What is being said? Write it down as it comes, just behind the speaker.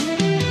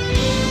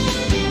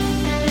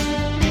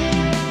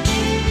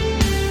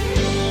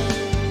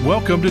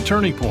Welcome to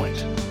Turning Point.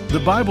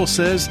 The Bible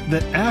says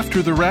that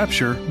after the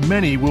rapture,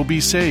 many will be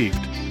saved.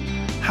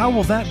 How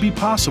will that be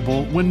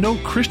possible when no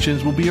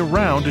Christians will be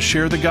around to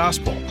share the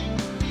gospel?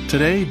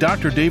 Today,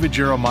 Dr. David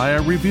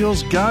Jeremiah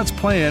reveals God's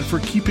plan for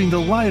keeping the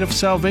light of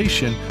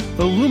salvation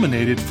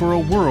illuminated for a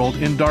world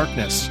in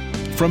darkness.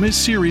 From his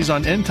series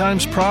on end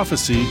times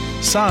prophecy,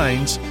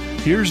 Signs,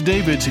 here's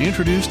David to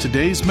introduce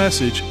today's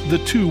message, The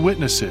Two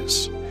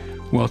Witnesses.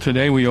 Well,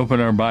 today we open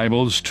our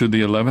Bibles to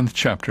the 11th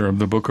chapter of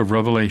the book of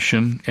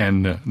Revelation,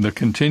 and the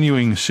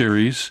continuing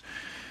series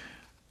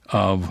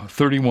of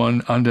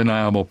 31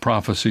 undeniable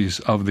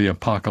prophecies of the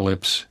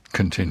apocalypse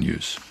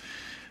continues.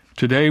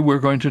 Today we're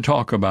going to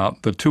talk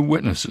about the two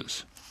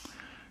witnesses.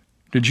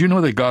 Did you know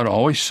that God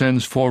always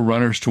sends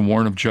forerunners to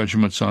warn of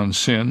judgments on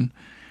sin?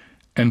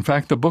 In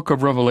fact, the book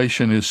of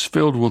Revelation is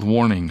filled with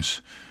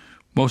warnings,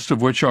 most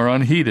of which are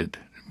unheeded,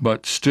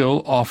 but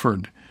still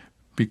offered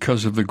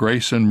because of the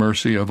grace and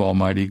mercy of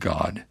Almighty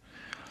God.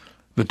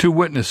 The two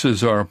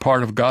witnesses are a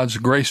part of God's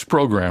grace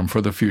program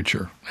for the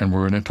future, and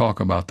we're going to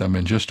talk about them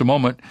in just a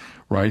moment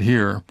right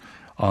here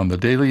on the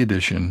daily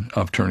edition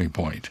of Turning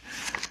Point.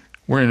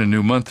 We're in a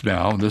new month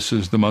now. This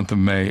is the month of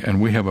May,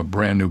 and we have a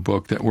brand new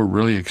book that we're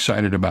really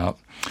excited about.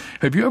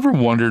 Have you ever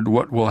wondered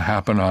what will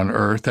happen on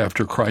earth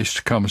after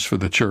Christ comes for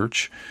the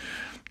church?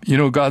 You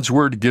know, God's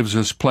Word gives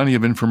us plenty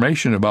of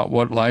information about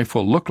what life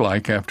will look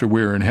like after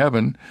we're in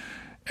heaven.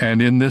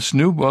 And in this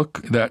new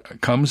book that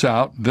comes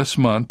out this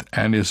month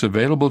and is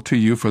available to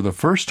you for the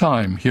first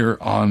time here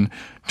on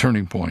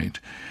Turning Point,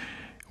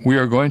 we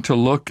are going to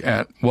look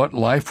at what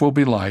life will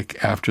be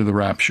like after the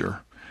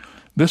rapture.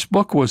 This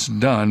book was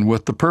done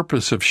with the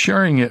purpose of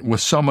sharing it with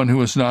someone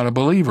who is not a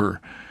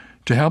believer,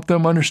 to help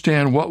them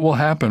understand what will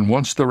happen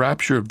once the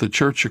rapture of the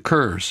church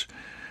occurs.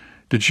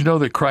 Did you know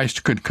that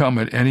Christ could come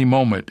at any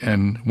moment,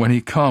 and when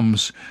he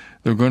comes,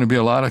 there are going to be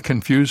a lot of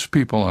confused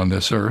people on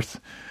this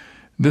earth?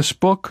 This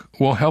book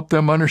will help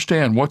them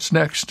understand what's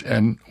next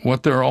and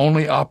what their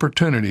only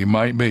opportunity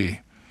might be.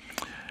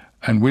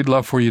 And we'd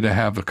love for you to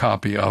have a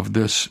copy of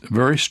this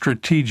very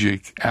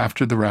strategic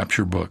After the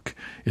Rapture book.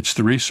 It's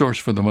the resource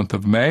for the month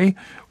of May,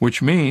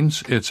 which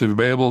means it's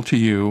available to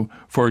you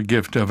for a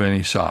gift of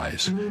any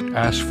size.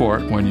 Ask for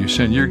it when you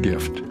send your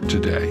gift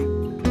today.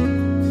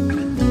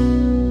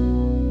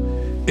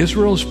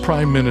 Israel's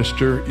Prime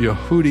Minister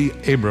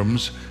Yehudi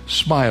Abrams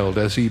smiled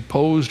as he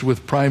posed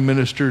with Prime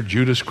Minister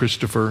Judas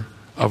Christopher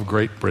of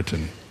Great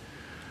Britain.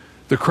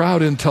 The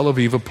crowd in Tel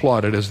Aviv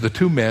applauded as the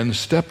two men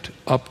stepped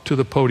up to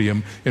the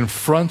podium in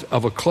front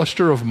of a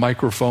cluster of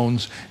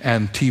microphones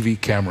and TV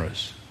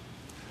cameras.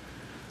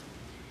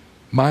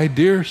 My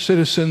dear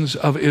citizens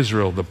of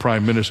Israel, the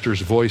Prime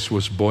Minister's voice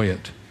was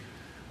buoyant.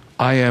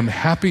 I am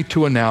happy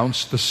to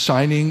announce the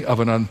signing of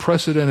an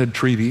unprecedented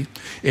treaty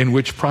in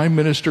which Prime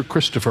Minister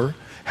Christopher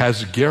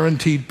has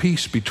guaranteed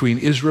peace between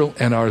Israel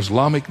and our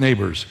Islamic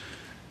neighbors,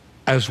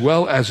 as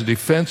well as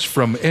defense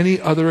from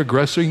any other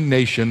aggressing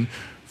nation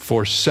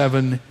for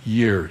 7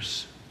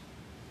 years.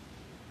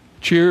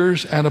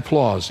 Cheers and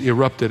applause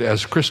erupted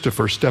as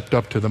Christopher stepped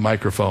up to the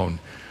microphone.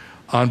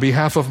 On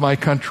behalf of my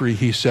country,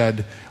 he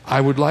said,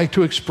 I would like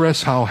to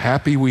express how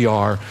happy we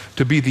are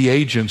to be the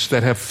agents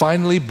that have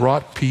finally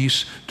brought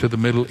peace to the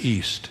Middle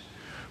East.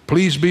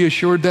 Please be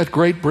assured that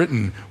Great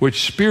Britain,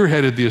 which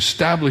spearheaded the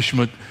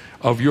establishment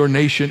of your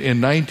nation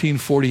in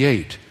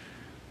 1948,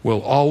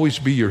 will always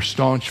be your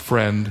staunch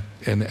friend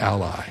and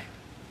ally.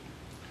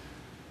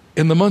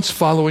 In the months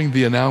following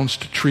the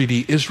announced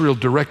treaty, Israel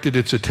directed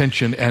its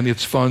attention and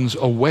its funds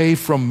away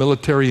from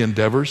military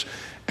endeavors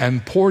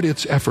and poured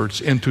its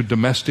efforts into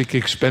domestic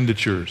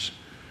expenditures.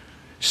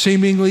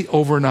 Seemingly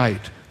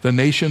overnight, the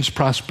nation's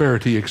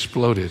prosperity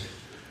exploded.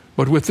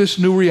 But with this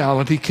new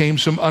reality came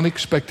some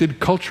unexpected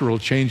cultural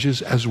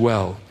changes as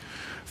well.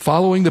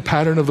 Following the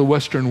pattern of the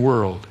Western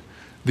world,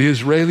 the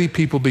Israeli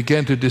people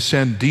began to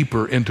descend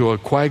deeper into a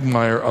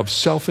quagmire of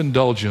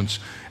self-indulgence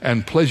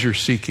and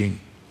pleasure-seeking.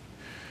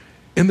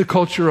 In the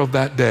culture of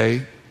that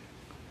day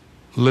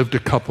lived a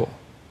couple.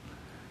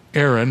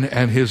 Aaron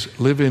and his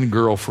live-in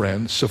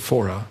girlfriend,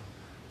 Sephora,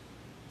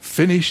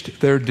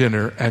 finished their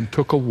dinner and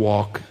took a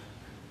walk,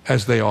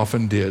 as they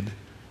often did,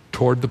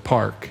 toward the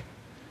park.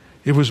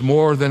 It was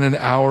more than an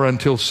hour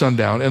until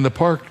sundown, and the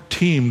park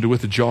teemed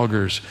with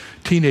joggers,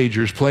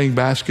 teenagers playing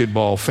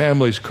basketball,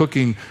 families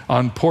cooking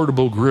on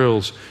portable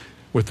grills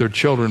with their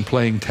children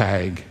playing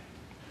tag.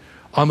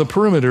 On the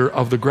perimeter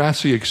of the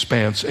grassy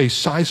expanse, a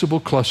sizable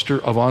cluster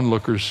of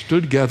onlookers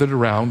stood gathered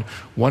around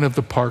one of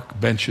the park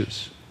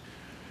benches.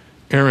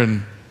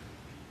 Aaron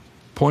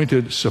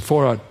pointed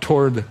Sephora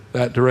toward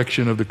that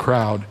direction of the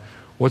crowd.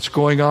 What's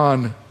going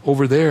on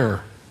over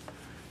there?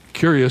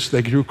 Curious,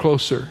 they drew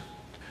closer.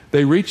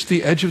 They reached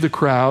the edge of the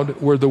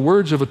crowd where the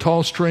words of a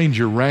tall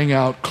stranger rang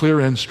out clear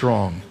and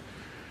strong.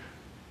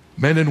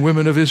 Men and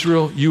women of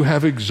Israel, you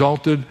have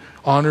exalted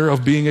honor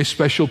of being a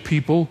special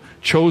people,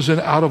 chosen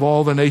out of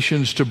all the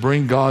nations to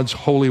bring God's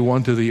Holy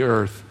One to the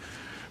earth.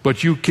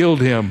 But you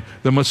killed him,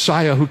 the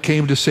Messiah who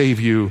came to save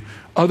you.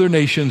 Other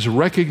nations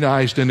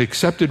recognized and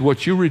accepted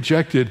what you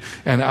rejected,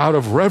 and out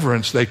of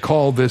reverence they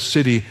called this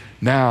city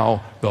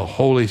now the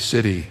holy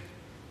city."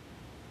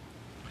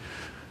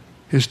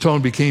 His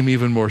tone became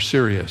even more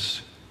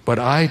serious. "But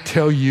I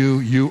tell you,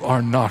 you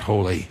are not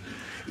holy.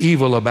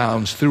 Evil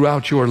abounds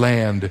throughout your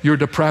land. Your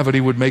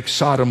depravity would make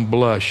Sodom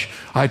blush.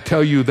 I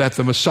tell you that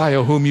the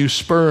Messiah whom you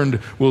spurned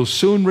will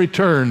soon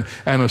return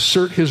and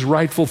assert his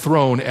rightful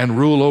throne and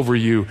rule over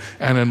you.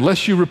 And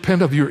unless you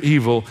repent of your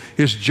evil,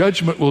 his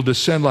judgment will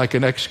descend like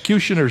an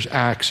executioner's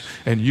axe,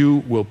 and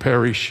you will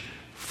perish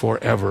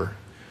forever."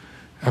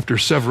 After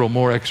several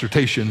more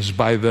exhortations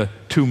by the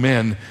two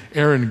men,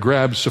 Aaron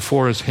grabbed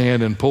Sephora's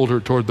hand and pulled her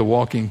toward the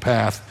walking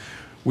path.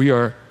 "We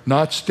are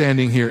not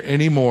standing here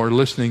anymore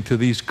listening to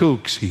these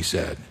kooks," he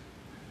said.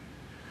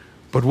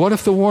 "But what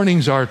if the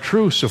warnings are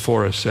true?"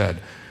 Sephora said.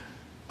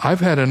 "I've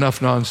had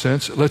enough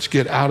nonsense. Let's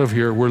get out of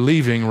here. We're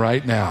leaving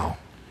right now."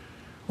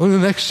 Well,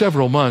 in the next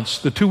several months,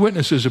 the two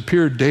witnesses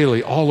appeared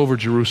daily all over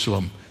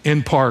Jerusalem,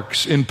 in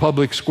parks, in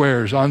public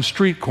squares, on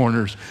street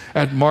corners,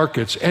 at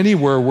markets,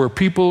 anywhere where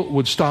people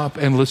would stop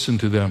and listen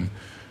to them.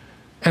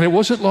 And it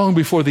wasn't long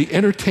before the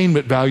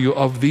entertainment value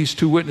of these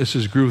two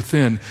witnesses grew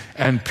thin,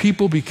 and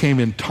people became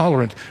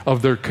intolerant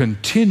of their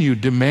continued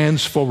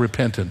demands for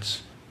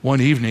repentance. One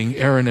evening,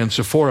 Aaron and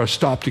Sephora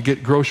stopped to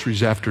get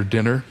groceries after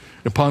dinner.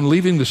 Upon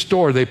leaving the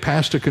store, they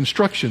passed a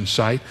construction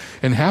site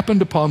and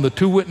happened upon the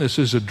two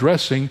witnesses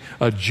addressing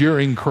a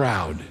jeering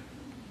crowd.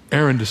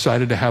 Aaron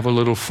decided to have a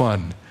little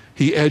fun.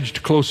 He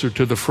edged closer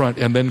to the front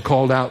and then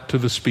called out to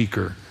the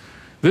speaker.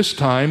 This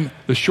time,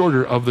 the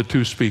shorter of the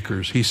two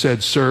speakers. He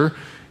said, "Sir,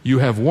 you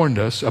have warned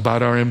us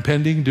about our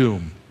impending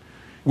doom.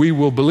 We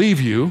will believe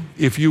you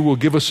if you will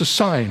give us a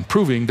sign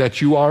proving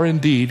that you are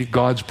indeed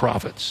God's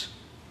prophets."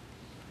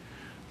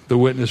 The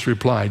witness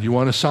replied, "You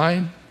want a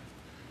sign?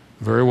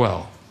 Very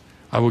well.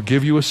 I will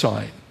give you a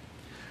sign.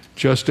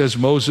 Just as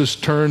Moses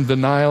turned the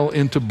Nile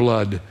into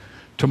blood,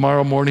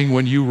 tomorrow morning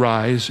when you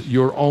rise,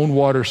 your own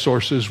water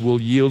sources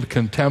will yield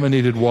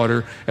contaminated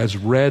water as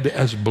red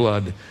as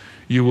blood.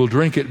 You will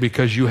drink it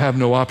because you have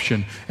no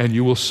option, and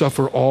you will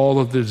suffer all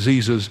of the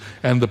diseases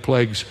and the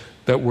plagues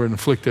that were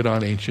inflicted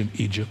on ancient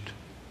Egypt."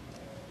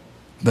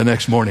 The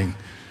next morning,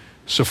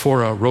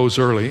 Sephora rose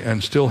early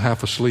and, still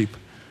half asleep,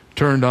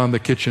 turned on the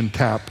kitchen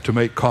tap to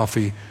make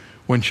coffee.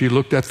 When she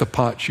looked at the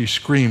pot, she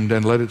screamed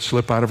and let it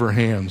slip out of her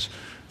hands.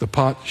 The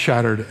pot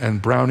shattered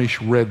and brownish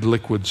red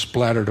liquid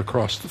splattered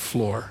across the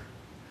floor.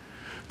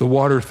 The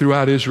water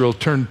throughout Israel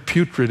turned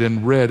putrid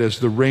and red as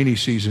the rainy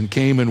season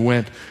came and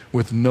went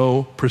with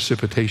no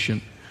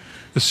precipitation.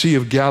 The Sea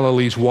of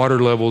Galilee's water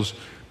levels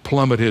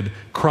plummeted,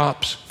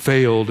 crops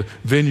failed,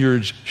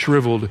 vineyards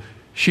shriveled,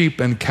 sheep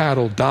and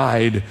cattle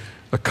died.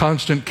 A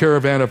constant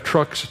caravan of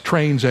trucks,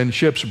 trains, and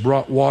ships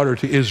brought water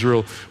to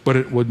Israel, but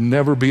it would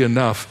never be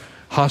enough.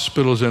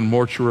 Hospitals and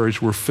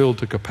mortuaries were filled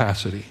to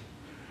capacity.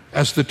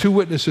 As the two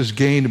witnesses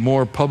gained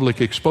more public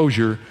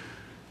exposure,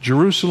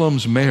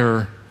 Jerusalem's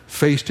mayor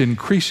faced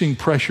increasing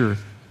pressure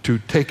to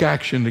take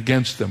action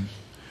against them.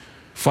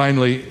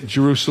 Finally,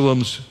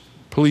 Jerusalem's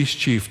police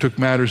chief took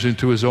matters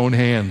into his own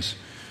hands.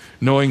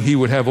 Knowing he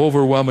would have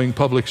overwhelming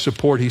public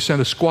support, he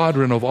sent a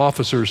squadron of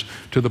officers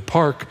to the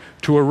park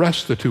to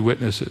arrest the two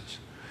witnesses.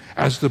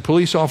 As the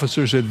police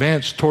officers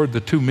advanced toward the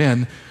two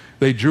men,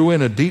 they drew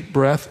in a deep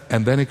breath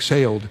and then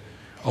exhaled.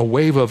 A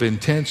wave of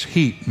intense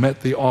heat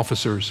met the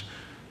officers.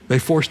 They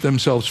forced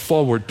themselves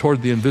forward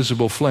toward the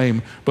invisible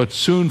flame, but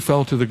soon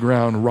fell to the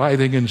ground,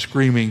 writhing and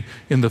screaming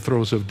in the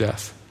throes of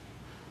death.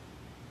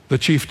 The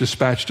chief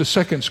dispatched a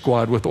second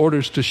squad with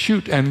orders to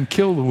shoot and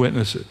kill the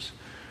witnesses.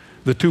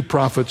 The two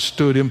prophets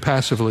stood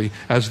impassively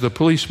as the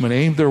policemen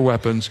aimed their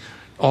weapons.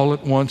 All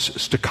at once,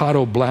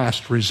 staccato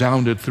blasts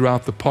resounded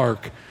throughout the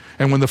park.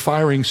 And when the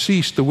firing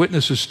ceased, the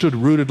witnesses stood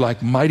rooted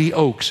like mighty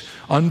oaks,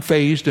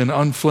 unfazed and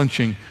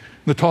unflinching.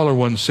 The taller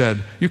one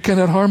said, "You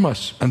cannot harm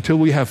us until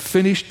we have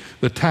finished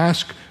the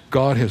task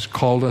God has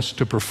called us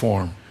to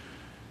perform."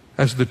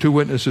 As the two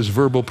witnesses'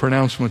 verbal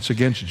pronouncements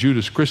against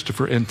Judas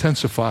Christopher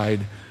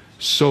intensified,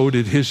 so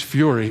did his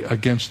fury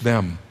against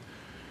them.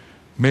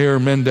 Mayor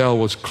Mendel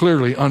was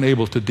clearly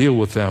unable to deal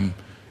with them.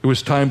 It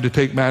was time to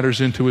take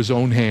matters into his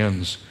own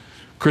hands.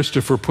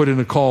 Christopher put in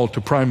a call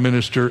to Prime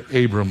Minister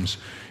Abrams.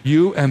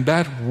 "You and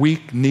that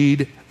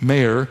weak-kneed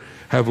mayor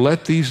have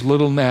let these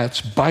little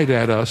gnats bite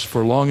at us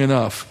for long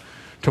enough.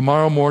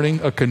 Tomorrow morning,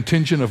 a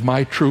contingent of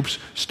my troops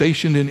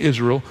stationed in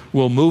Israel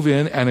will move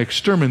in and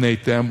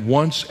exterminate them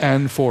once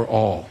and for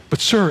all." "But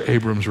sir,"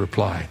 Abrams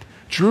replied,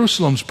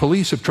 "Jerusalem's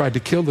police have tried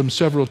to kill them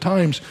several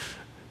times.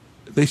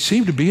 They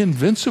seem to be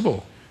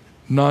invincible."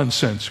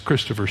 "Nonsense,"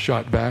 Christopher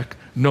shot back.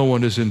 "No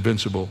one is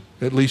invincible,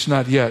 at least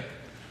not yet."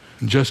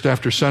 And just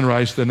after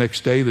sunrise the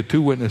next day, the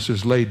two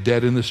witnesses lay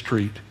dead in the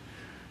street,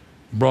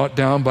 brought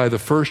down by the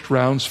first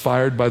rounds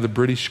fired by the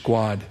British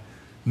squad.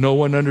 No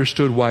one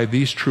understood why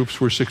these troops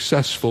were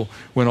successful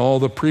when all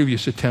the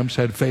previous attempts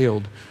had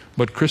failed.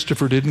 But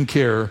Christopher didn't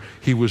care.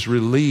 He was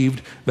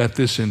relieved that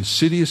this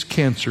insidious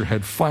cancer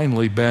had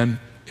finally been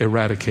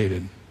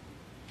eradicated.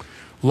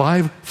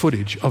 Live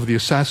footage of the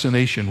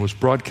assassination was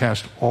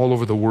broadcast all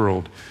over the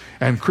world,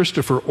 and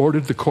Christopher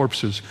ordered the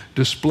corpses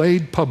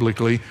displayed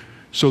publicly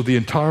so the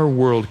entire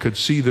world could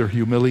see their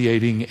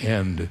humiliating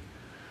end.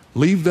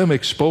 Leave them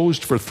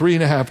exposed for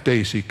 3.5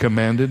 days, he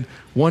commanded.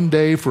 1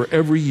 day for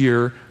every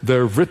year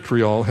their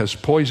vitriol has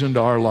poisoned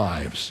our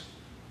lives.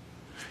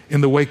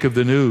 In the wake of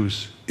the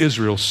news,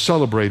 Israel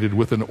celebrated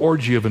with an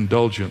orgy of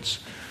indulgence.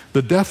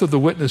 The death of the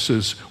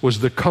witnesses was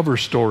the cover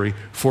story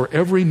for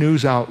every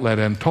news outlet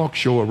and talk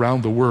show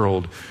around the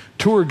world.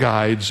 Tour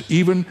guides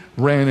even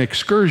ran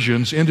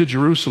excursions into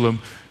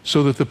Jerusalem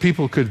so that the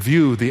people could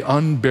view the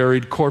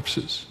unburied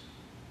corpses.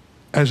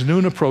 As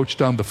noon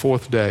approached on the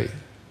 4th day,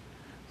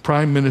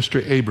 Prime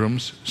Minister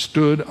Abrams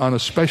stood on a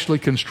specially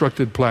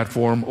constructed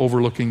platform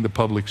overlooking the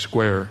public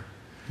square.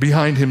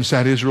 Behind him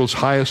sat Israel's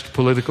highest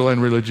political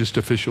and religious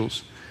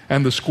officials,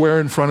 and the square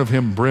in front of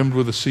him brimmed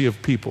with a sea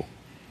of people.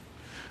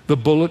 The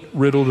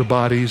bullet-riddled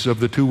bodies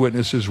of the 2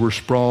 witnesses were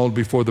sprawled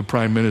before the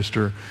prime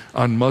minister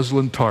on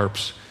muslin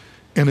tarps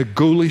in a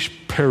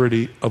ghoulish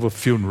parody of a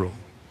funeral.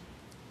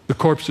 The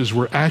corpses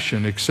were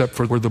ashen except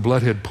for where the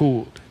blood had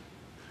pooled.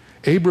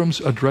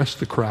 Abrams addressed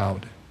the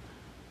crowd.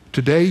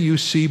 Today you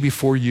see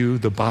before you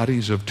the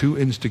bodies of 2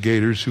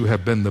 instigators who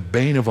have been the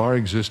bane of our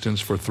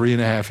existence for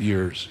 3.5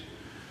 years.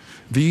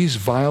 These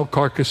vile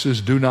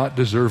carcasses do not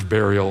deserve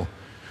burial.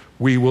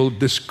 We will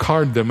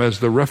discard them as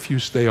the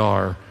refuse they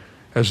are.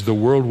 As the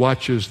world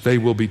watches, they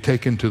will be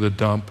taken to the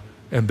dump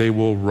and they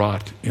will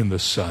rot in the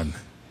sun.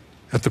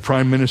 At the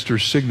prime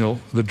minister's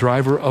signal, the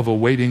driver of a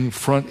waiting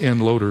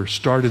front-end loader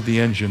started the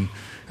engine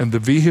and the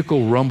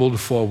vehicle rumbled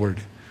forward.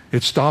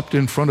 It stopped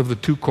in front of the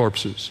 2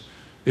 corpses,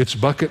 its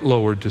bucket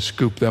lowered to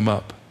scoop them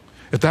up.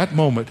 At that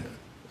moment,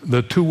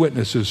 the 2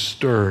 witnesses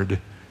stirred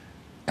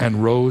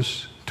and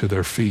rose to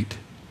their feet.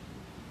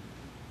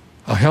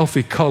 A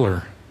healthy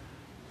color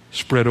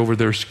spread over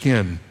their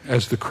skin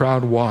as the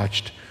crowd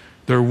watched.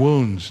 Their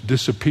wounds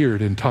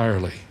disappeared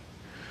entirely.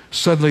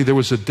 Suddenly there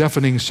was a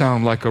deafening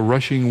sound like a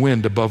rushing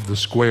wind above the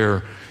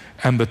square,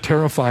 and the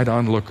terrified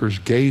onlookers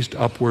gazed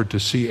upward to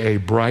see a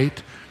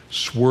bright,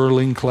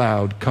 swirling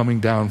cloud coming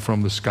down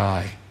from the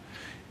sky.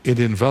 It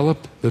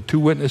enveloped the 2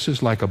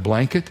 witnesses like a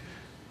blanket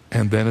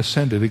and then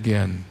ascended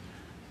again.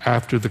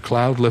 After the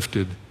cloud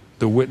lifted,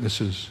 the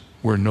witnesses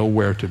were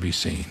nowhere to be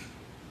seen.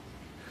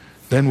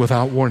 Then,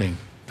 without warning,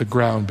 the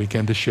ground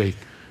began to shake.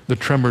 The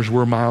tremors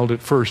were mild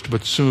at first,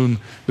 but soon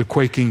the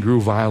quaking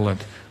grew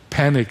violent.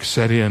 Panic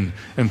set in,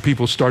 and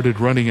people started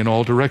running in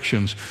all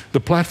directions. The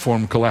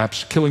platform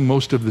collapsed, killing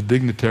most of the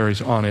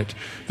dignitaries on it.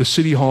 The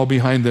city hall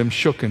behind them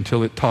shook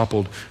until it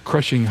toppled,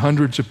 crushing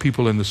hundreds of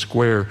people in the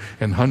square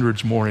and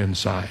hundreds more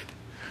inside.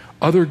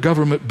 Other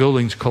government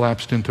buildings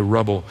collapsed into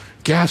rubble.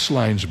 Gas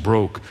lines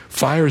broke.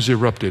 Fires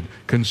erupted,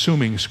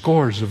 consuming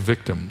scores of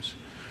victims.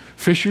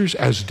 Fissures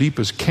as deep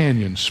as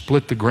canyons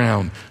split the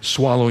ground,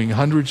 swallowing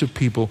hundreds of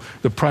people.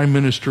 The prime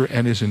minister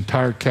and his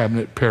entire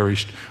cabinet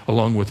perished,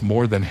 along with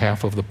more than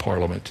half of the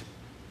parliament.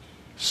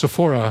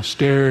 Sephora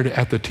stared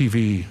at the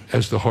TV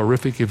as the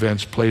horrific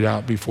events played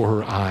out before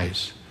her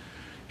eyes.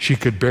 She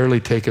could barely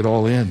take it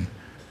all in,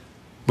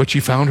 but she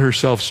found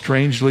herself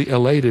strangely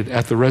elated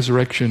at the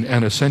resurrection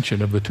and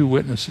ascension of the 2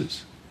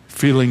 witnesses.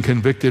 Feeling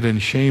convicted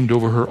and shamed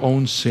over her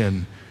own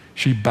sin,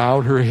 she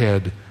bowed her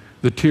head.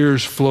 The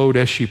tears flowed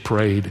as she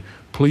prayed.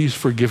 Please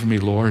forgive me,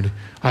 Lord.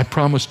 I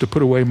promise to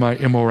put away my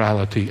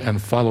immorality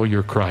and follow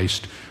your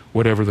Christ,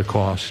 whatever the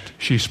cost.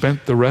 She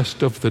spent the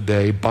rest of the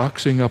day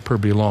boxing up her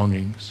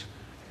belongings,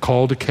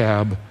 called a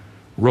cab,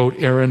 wrote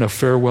Aaron a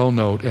farewell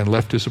note, and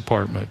left his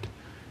apartment.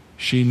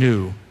 She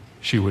knew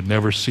she would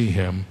never see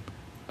him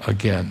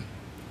again.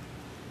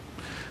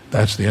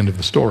 That's the end of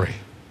the story.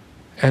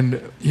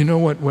 And you know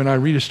what? When I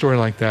read a story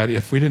like that,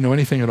 if we didn't know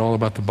anything at all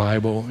about the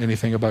Bible,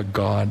 anything about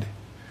God,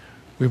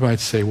 we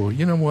might say, well,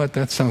 you know what?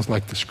 That sounds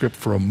like the script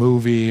for a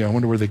movie. I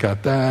wonder where they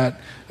got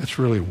that. That's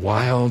really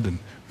wild. And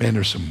man,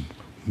 there's some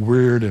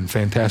weird and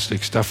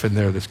fantastic stuff in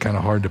there that's kind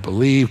of hard to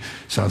believe.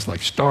 Sounds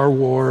like Star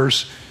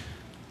Wars.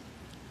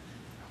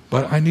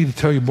 But I need to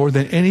tell you, more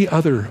than any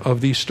other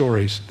of these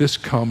stories, this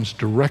comes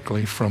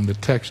directly from the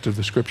text of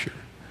the Scripture.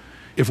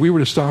 If we were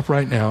to stop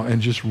right now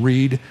and just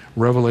read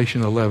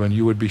Revelation 11,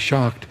 you would be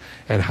shocked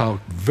at how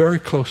very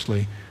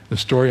closely the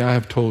story I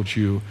have told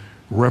you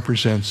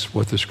represents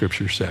what the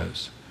Scripture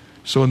says.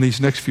 So in these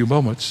next few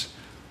moments,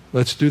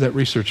 let's do that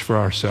research for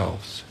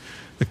ourselves.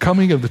 The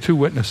coming of the 2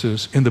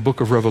 witnesses in the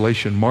book of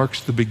Revelation marks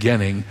the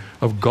beginning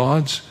of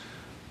God's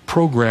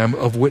program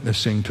of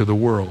witnessing to the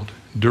world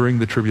during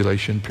the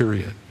tribulation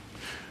period.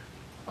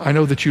 I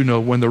know that you know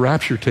when the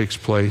rapture takes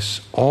place,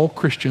 all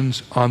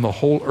Christians on the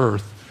whole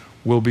earth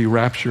will be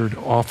raptured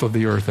off of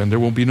the earth, and there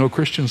will be no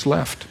Christians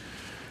left.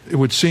 It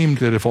would seem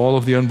that if all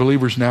of the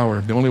unbelievers now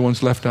are the only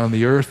ones left on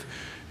the earth,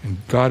 and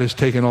God has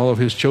taken all of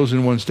his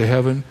chosen ones to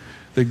heaven,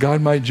 that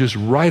God might just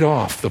write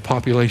off the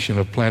population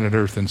of planet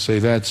Earth and say,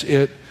 that's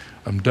it,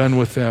 I'm done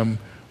with them,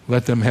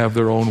 let them have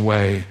their own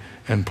way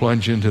and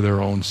plunge into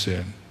their own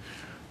sin.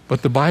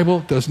 But the Bible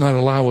does not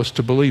allow us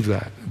to believe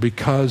that,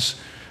 because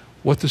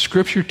what the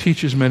Scripture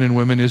teaches men and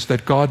women is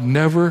that God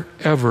never,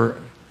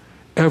 ever,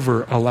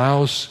 ever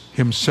allows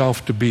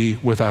himself to be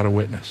without a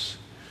witness.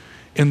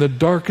 in the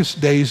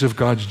darkest days of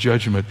God's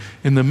judgment,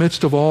 in the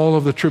midst of all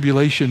of the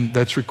tribulation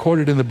that's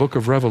recorded in the book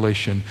of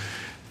Revelation,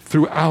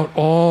 throughout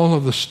all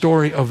of the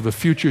story of the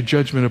future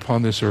judgment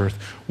upon this earth,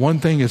 one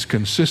thing is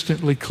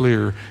consistently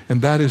clear,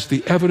 and that is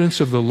the evidence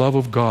of the love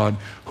of God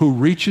who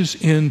reaches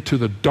into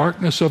the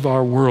darkness of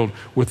our world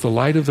with the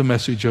light of the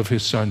message of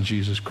his Son,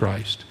 Jesus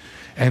Christ.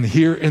 And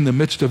here in the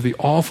midst of the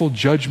awful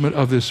judgment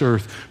of this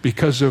earth,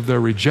 because of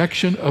their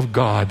rejection of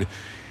God,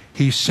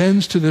 he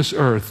sends to this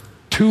earth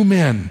two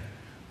men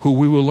who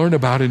we will learn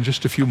about in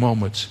just a few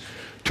moments,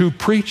 to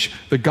preach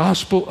the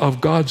gospel of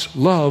God's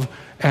love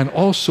and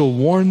also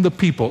warn the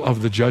people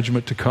of the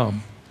judgment to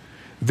come.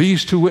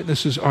 These two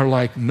witnesses are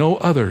like no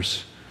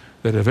others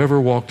that have ever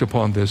walked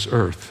upon this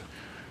earth.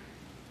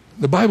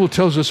 The Bible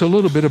tells us a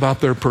little bit about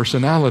their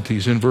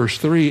personalities. In verse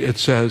 3 it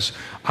says,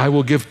 I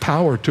will give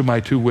power to my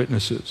two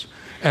witnesses,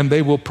 and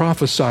they will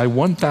prophesy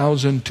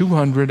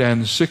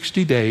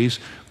 1,260 days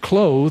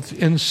clothed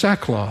in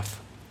sackcloth.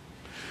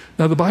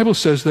 Now the Bible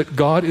says that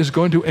God is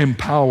going to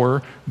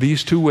empower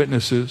these two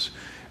witnesses,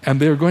 and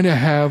they're going to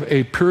have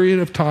a period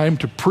of time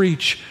to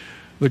preach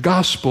the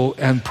gospel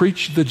and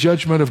preach the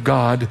judgment of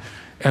God,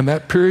 and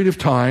that period of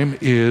time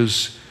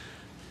is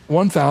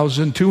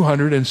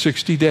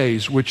 1,260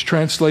 days, which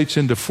translates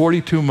into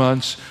 42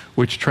 months,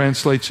 which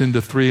translates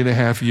into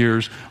 3.5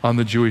 years on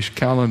the Jewish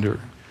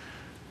calendar.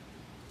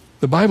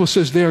 The Bible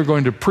says they are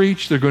going to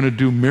preach, they're going to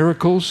do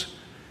miracles,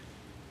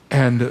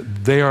 and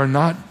they are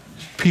not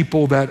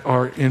people that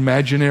are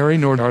imaginary,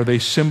 nor are they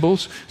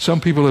symbols. Some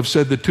people have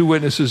said the two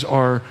witnesses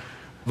are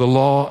the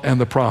law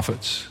and the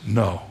prophets.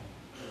 No.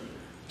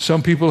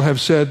 Some people have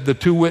said the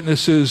two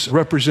witnesses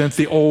represent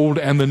the Old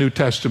and the New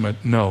Testament.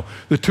 No.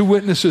 The two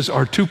witnesses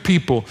are two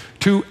people,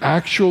 two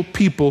actual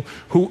people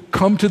who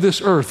come to this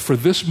earth for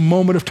this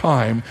moment of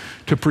time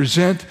to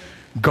present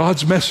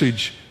God's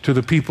message to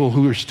the people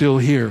who are still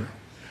here.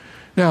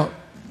 Now,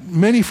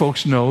 many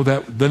folks know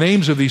that the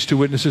names of these two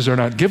witnesses are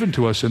not given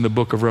to us in the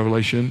book of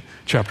Revelation,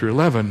 chapter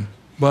 11,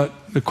 but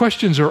the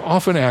questions are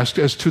often asked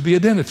as to the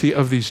identity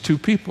of these two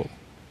people.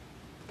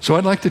 So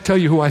I'd like to tell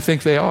you who I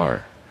think they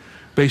are,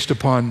 based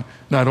upon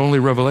not only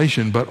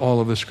Revelation, but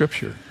all of the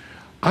Scripture.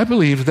 I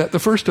believe that the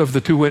first of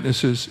the two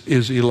witnesses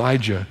is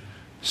Elijah,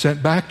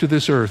 sent back to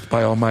this earth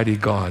by Almighty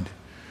God.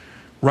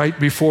 Right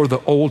before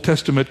the Old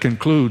Testament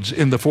concludes,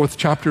 in the 4th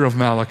chapter of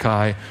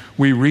Malachi,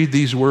 we read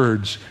these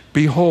words,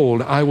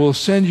 Behold, I will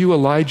send you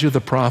Elijah the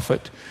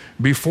prophet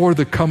before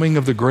the coming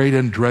of the great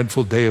and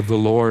dreadful day of the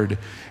Lord.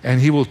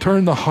 And he will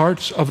turn the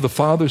hearts of the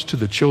fathers to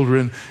the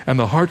children, and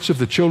the hearts of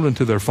the children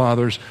to their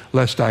fathers,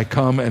 lest I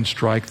come and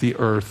strike the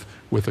earth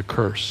with a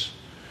curse.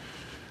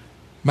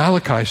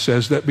 Malachi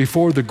says that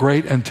before the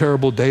great and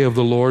terrible day of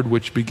the Lord,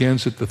 which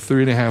begins at the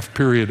 3.5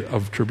 period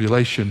of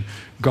tribulation,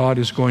 God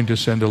is going to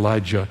send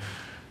Elijah.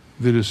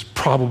 It is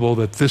probable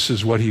that this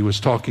is what he was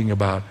talking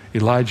about.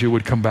 Elijah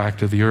would come back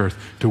to the earth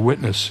to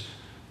witness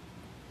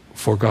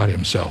for God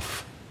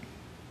himself.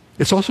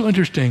 It's also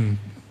interesting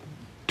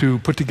to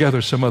put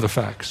together some other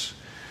facts.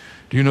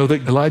 Do you know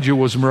that Elijah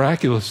was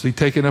miraculously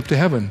taken up to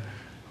heaven?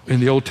 In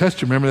the Old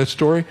Testament, remember that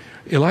story?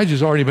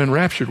 Elijah's already been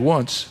raptured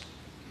once.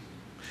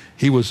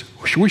 He was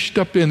swished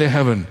up into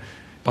heaven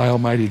by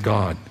Almighty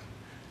God.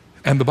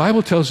 And the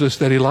Bible tells us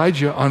that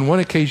Elijah on one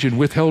occasion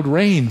withheld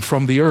rain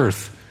from the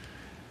earth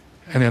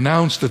and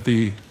announced that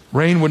the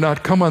rain would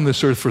not come on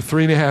this earth for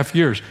 3.5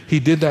 years. He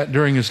did that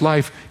during his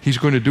life. He's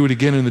going to do it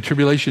again in the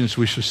tribulations,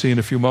 we shall see in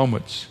a few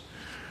moments.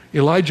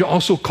 Elijah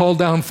also called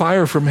down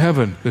fire from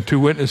heaven. The two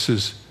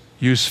witnesses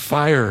used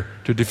fire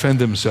to defend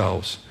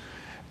themselves.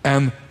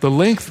 And the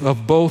length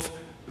of both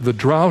the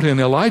drought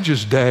in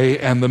Elijah's day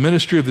and the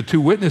ministry of the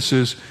two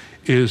witnesses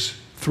is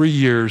 3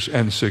 years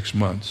and 6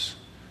 months.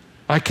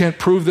 I can't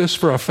prove this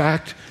for a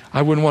fact.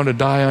 I wouldn't want to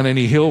die on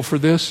any hill for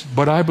this,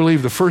 but I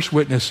believe the first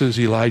witness is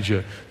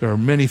Elijah. There are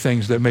many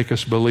things that make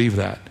us believe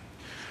that.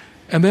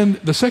 And then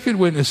the second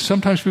witness,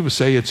 sometimes people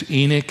say it's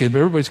Enoch, and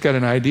everybody's got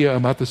an idea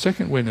about the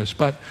second witness,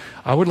 but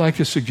I would like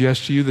to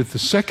suggest to you that the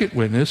second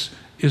witness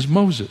is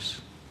Moses.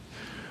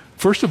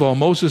 First of all,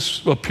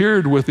 Moses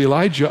appeared with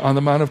Elijah on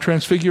the Mount of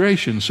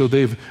Transfiguration, so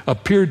they've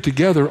appeared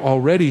together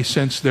already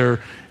since their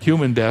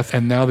human death,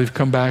 and now they've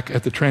come back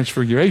at the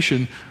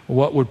Transfiguration.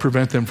 What would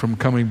prevent them from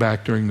coming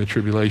back during the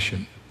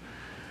tribulation?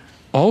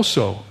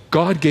 Also,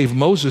 God gave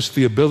Moses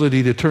the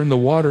ability to turn the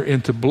water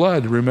into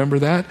blood. Remember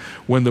that?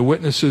 When the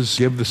witnesses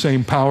give the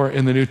same power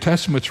in the New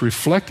Testament, it's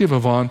reflective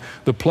upon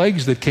the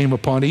plagues that came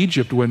upon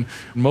Egypt when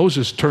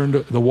Moses turned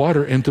the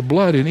water into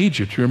blood in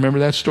Egypt. You remember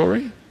that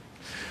story?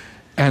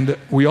 And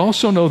we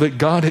also know that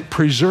God had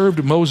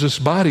preserved Moses'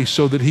 body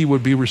so that he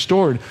would be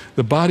restored.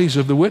 The bodies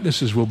of the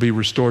witnesses will be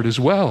restored as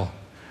well.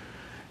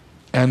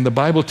 And the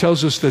Bible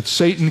tells us that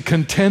Satan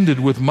contended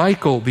with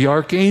Michael, the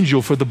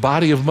archangel, for the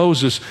body of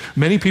Moses.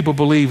 Many people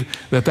believe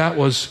that that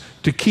was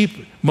to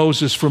keep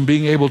Moses from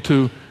being able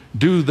to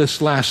do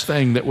this last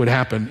thing that would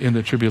happen in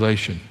the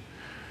tribulation.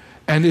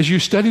 And as you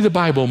study the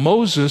Bible,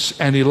 Moses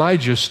and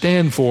Elijah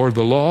stand for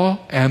the law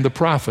and the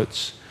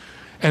prophets.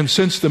 And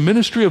since the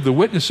ministry of the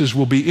witnesses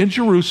will be in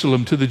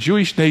Jerusalem to the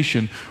Jewish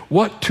nation,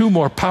 what two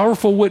more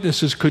powerful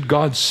witnesses could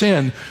God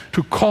send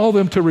to call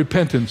them to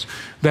repentance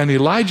than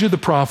Elijah the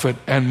prophet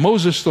and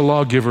Moses the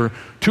lawgiver,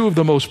 two of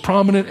the most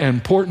prominent and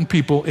important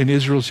people in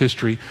Israel's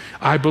history?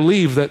 I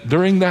believe that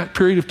during that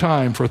period of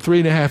time, for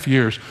 3.5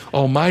 years,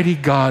 Almighty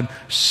God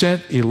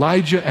sent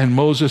Elijah and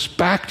Moses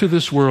back to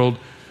this world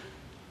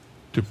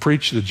to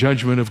preach the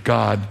judgment of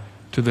God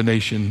to the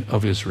nation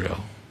of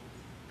Israel.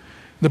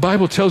 The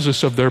Bible tells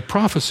us of their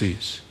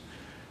prophecies.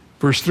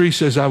 Verse 3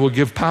 says, I will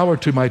give power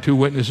to my two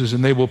witnesses,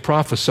 and they will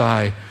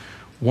prophesy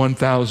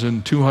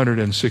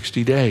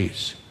 1,260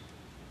 days.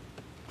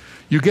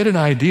 You get an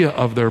idea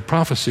of their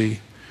prophecy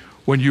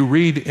when you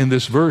read in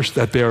this verse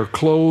that they are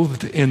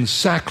clothed in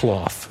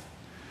sackcloth.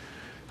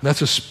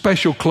 That's a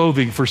special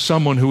clothing for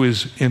someone who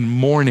is in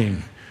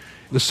mourning.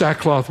 The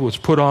sackcloth was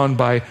put on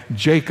by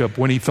Jacob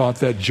when he thought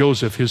that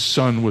Joseph, his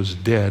son, was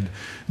dead.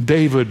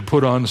 David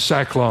put on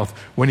sackcloth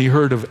when he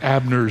heard of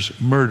Abner's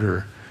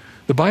murder.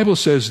 The Bible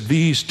says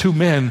these two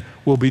men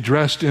will be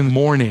dressed in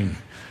mourning.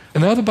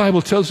 And now the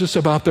Bible tells us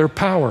about their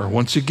power.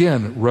 Once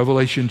again,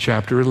 Revelation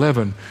chapter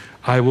 11.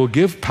 I will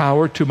give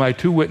power to my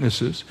two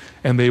witnesses,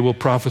 and they will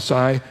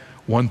prophesy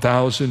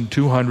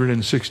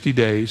 1,260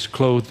 days,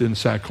 clothed in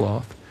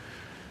sackcloth.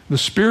 The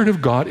Spirit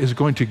of God is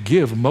going to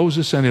give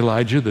Moses and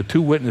Elijah, the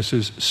two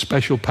witnesses,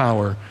 special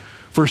power.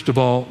 First of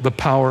all, the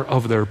power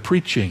of their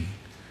preaching.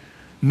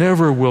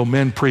 Never will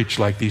men preach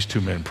like these two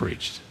men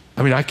preached.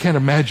 I mean, I can't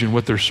imagine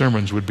what their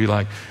sermons would be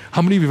like.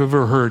 How many of you have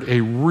ever heard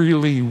a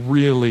really,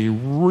 really,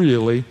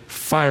 really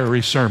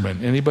fiery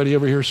sermon? Anybody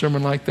ever hear a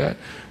sermon like that?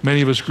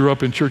 Many of us grew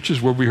up in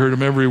churches where we heard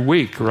them every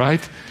week,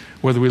 right?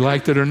 Whether we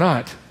liked it or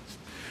not.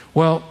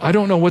 Well, I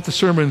don't know what the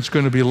sermon's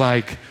going to be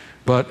like,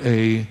 but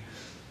a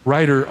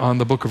writer on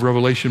the book of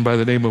Revelation by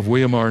the name of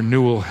William R.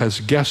 Newell has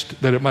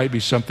guessed that it might be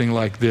something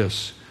like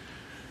this.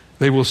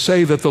 They will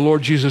say that the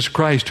Lord Jesus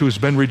Christ, who has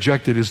been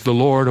rejected, is the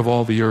Lord of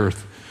all the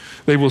earth.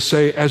 They will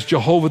say, as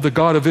Jehovah the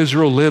God of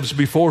Israel lives,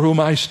 before whom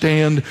I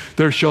stand,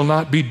 there shall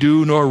not be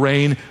dew nor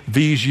rain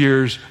these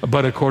years,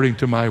 but according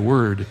to my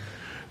word.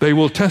 They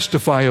will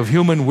testify of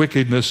human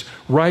wickedness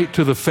right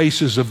to the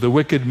faces of the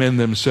wicked men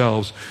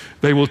themselves.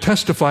 They will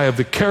testify of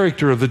the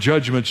character of the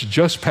judgments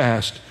just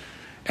past,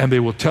 and they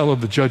will tell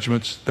of the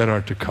judgments that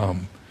are to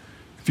come.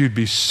 If you'd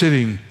be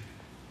sitting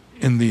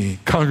in the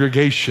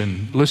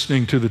congregation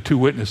listening to the two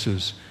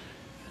witnesses,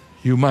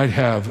 you might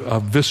have a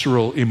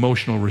visceral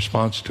emotional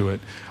response to it.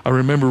 I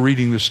remember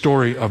reading the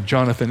story of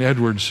Jonathan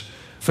Edwards'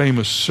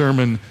 famous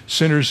sermon,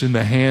 Sinners in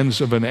the Hands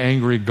of an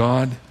Angry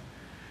God.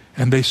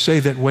 And they say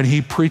that when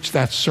he preached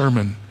that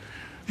sermon,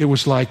 it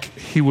was like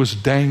he was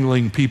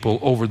dangling people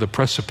over the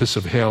precipice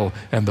of hell,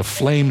 and the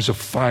flames of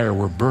fire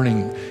were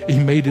burning. He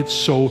made it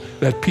so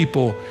that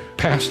people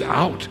passed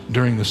out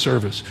during the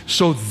service.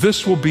 So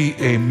this will be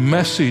a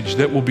message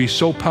that will be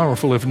so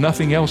powerful, if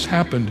nothing else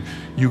happened,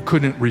 you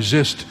couldn't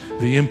resist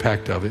the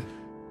impact of it.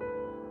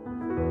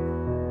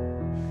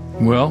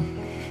 Well,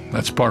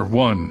 that's part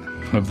one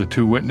of the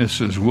two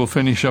witnesses. We'll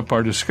finish up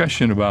our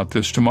discussion about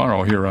this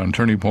tomorrow here on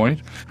Turning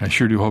Point. I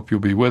sure do hope you'll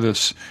be with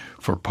us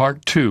for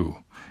part two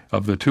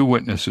of the two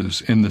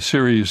witnesses in the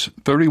series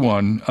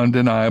 31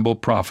 Undeniable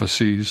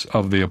Prophecies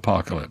of the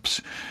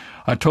Apocalypse.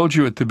 I told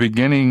you at the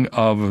beginning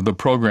of the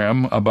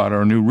program about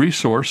our new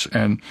resource,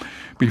 and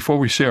before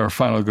we say our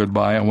final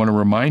goodbye, I want to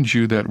remind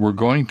you that we're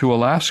going to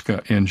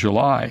Alaska in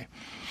July.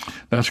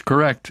 That's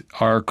correct.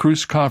 Our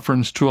cruise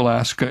conference to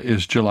Alaska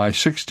is July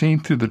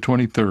 16th to the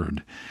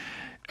 23rd.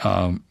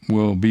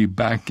 We'll be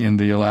back in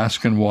the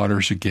Alaskan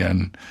waters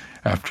again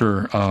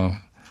after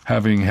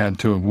having had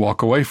to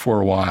walk away for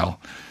a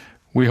while.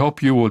 We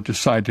hope you will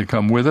decide to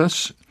come with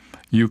us.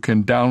 You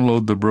can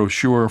download the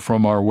brochure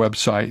from our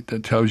website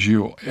that tells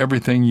you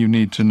everything you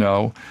need to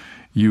know.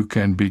 You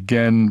can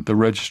begin the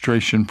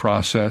registration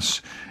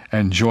process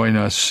and join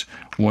us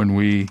when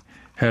we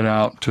head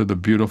out to the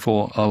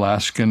beautiful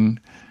Alaskan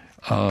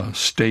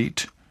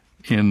state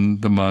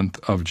in the month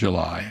of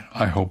July.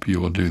 I hope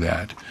you will do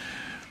that.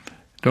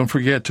 Don't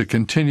forget to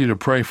continue to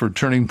pray for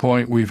Turning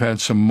Point. We've had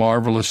some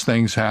marvelous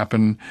things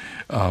happen.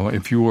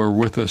 If you were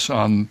with us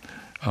on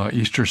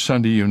Easter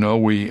Sunday, you know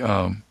we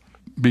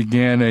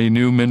began a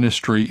new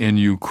ministry in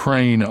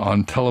Ukraine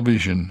on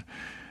television.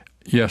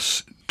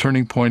 Yes,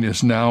 Turning Point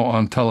is now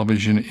on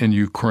television in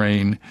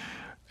Ukraine.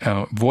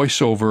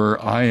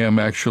 Voiceover, I am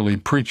actually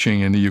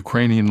preaching in the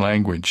Ukrainian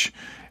language.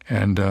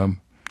 And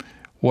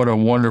what a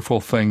wonderful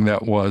thing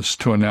that was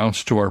to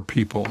announce to our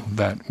people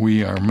that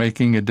we are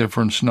making a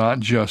difference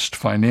not just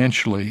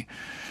financially,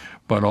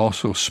 but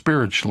also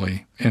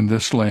spiritually in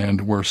this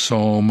land where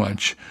so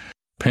much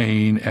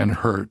pain and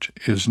hurt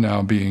is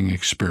now being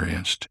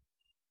experienced.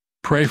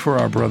 Pray for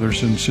our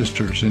brothers and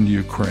sisters in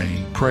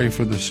Ukraine. Pray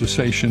for the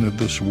cessation of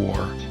this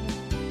war.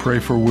 Pray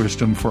for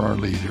wisdom for our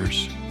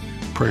leaders.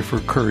 Pray for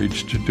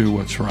courage to do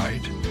what's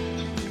right.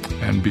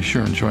 And be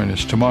sure and join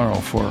us tomorrow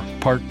for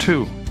part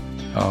two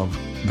of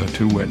The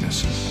Two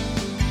Witnesses.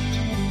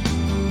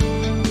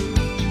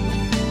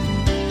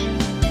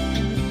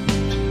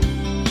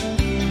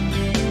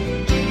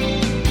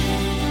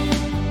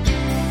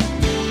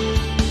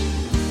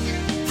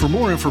 For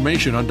more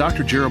information on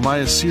Dr.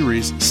 Jeremiah's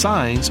series,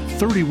 Signs,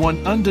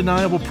 31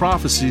 Undeniable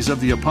Prophecies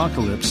of the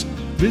Apocalypse,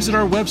 visit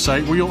our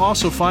website where you'll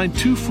also find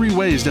 2 free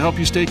ways to help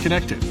you stay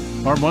connected: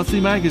 our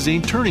monthly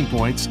magazine, Turning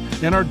Points,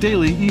 and our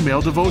daily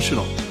email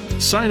devotional.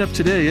 Sign up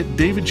today at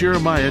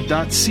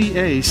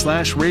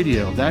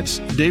davidjeremiah.ca/radio. That's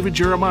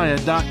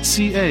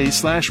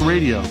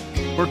davidjeremiah.ca/radio.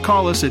 Or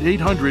call us at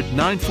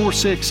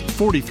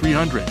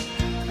 800-946-4300.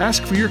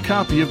 Ask for your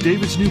copy of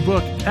David's new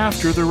book,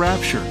 After the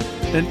Rapture,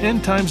 an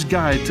End Times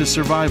Guide to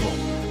Survival,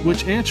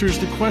 which answers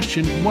the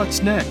question,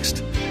 what's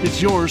next?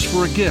 It's yours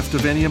for a gift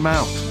of any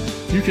amount.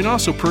 You can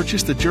also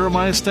purchase the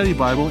Jeremiah Study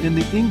Bible in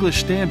the English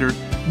Standard,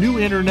 New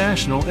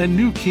International, and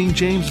New King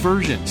James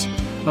versions,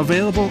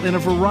 available in a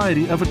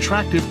variety of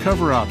attractive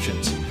cover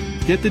options.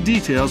 Get the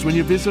details when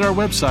you visit our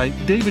website,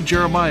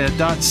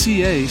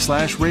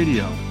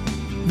 davidjeremiah.ca/radio.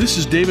 This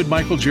is David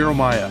Michael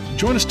Jeremiah.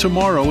 Join us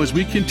tomorrow as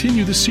we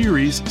continue the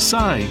series,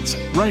 Signs,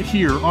 right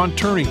here on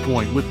Turning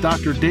Point with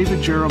Dr.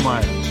 David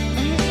Jeremiah.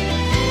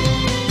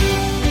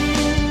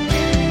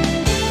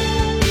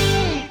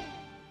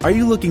 Are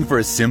you looking for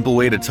a simple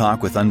way to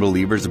talk with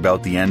unbelievers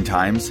about the end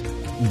times?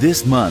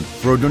 This month,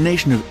 for a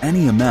donation of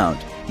any amount,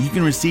 you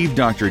can receive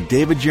Dr.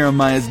 David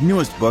Jeremiah's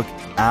newest book,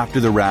 After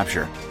the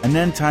Rapture, an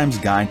End Times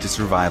Guide to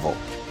Survival.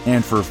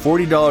 And for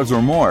 $40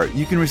 or more,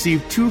 you can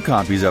receive 2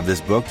 copies of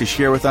this book to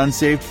share with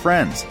unsaved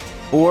friends.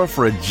 Or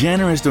for a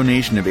generous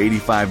donation of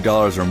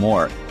 $85 or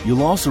more,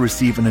 you'll also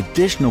receive an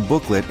additional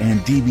booklet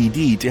and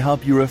DVD to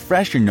help you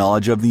refresh your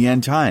knowledge of the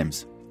end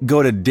times.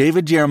 Go to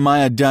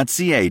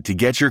davidjeremiah.ca to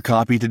get your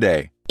copy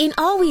today. In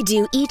all we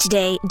do each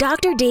day,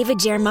 Dr. David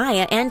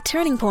Jeremiah and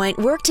Turning Point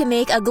work to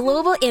make a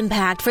global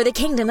impact for the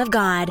kingdom of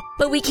God.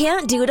 But we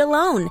can't do it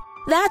alone.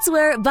 That's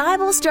where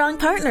Bible Strong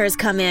Partners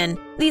come in.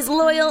 These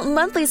loyal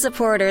monthly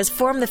supporters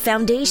form the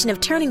foundation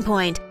of Turning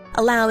Point,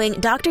 allowing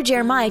Dr.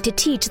 Jeremiah to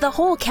teach the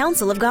whole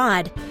counsel of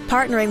God.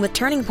 Partnering with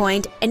Turning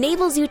Point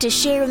enables you to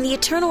share in the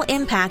eternal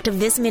impact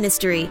of this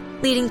ministry,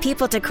 leading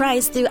people to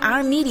Christ through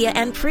our media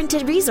and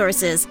printed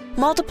resources,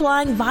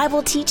 multiplying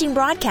Bible teaching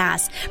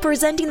broadcasts,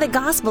 presenting the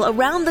gospel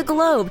around the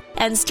globe,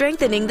 and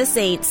strengthening the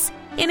saints.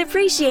 In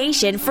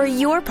appreciation for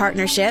your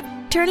partnership,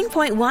 Turning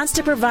Point wants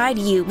to provide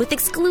you with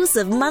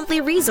exclusive monthly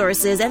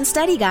resources and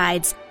study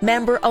guides,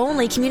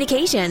 member-only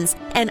communications,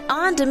 an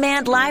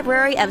on-demand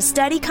library of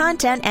study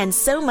content, and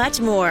so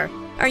much more.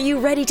 Are you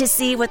ready to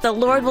see what the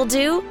Lord will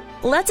do?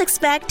 Let's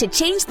expect to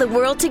change the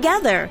world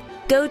together.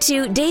 Go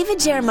to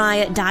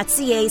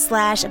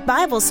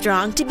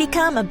davidjeremiah.ca/BibleStrong to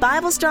become a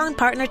Bible Strong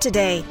partner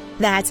today.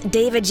 That's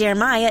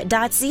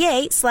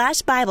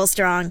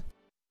davidjeremiah.ca/BibleStrong.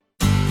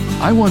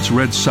 I once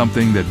read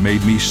something that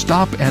made me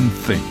stop and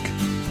think.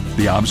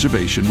 The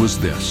observation was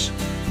this: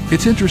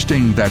 it's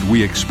interesting that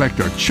we expect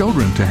our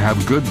children to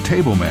have good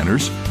table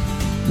manners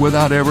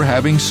without ever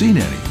having seen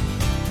any.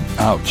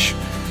 Ouch.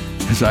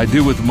 As I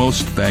do with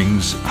most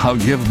things, I'll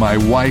give my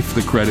wife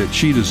the credit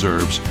she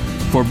deserves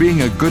for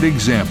being a good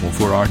example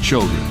for our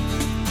children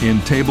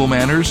in table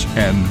manners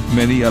and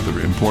many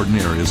other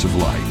important areas of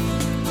life.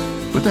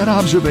 But that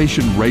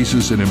observation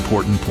raises an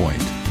important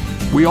point.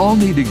 We all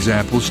need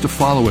examples to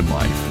follow in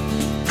life.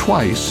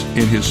 Twice,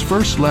 in his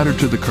first letter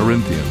to the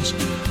Corinthians,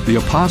 the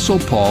Apostle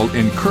Paul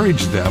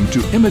encouraged them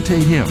to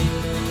imitate him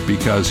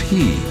because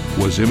he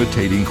was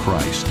imitating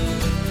Christ.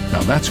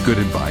 Now that's good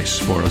advice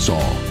for us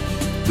all.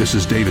 This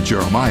is David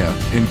Jeremiah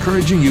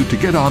encouraging you to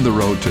get on the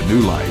road to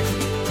new life.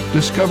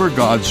 Discover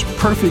God's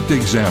perfect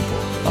example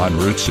on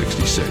Route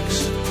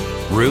 66.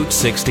 Route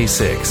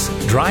 66,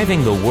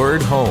 driving the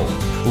word home.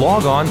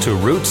 Log on to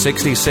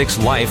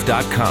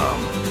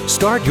Route66Life.com.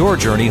 Start your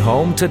journey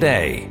home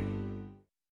today.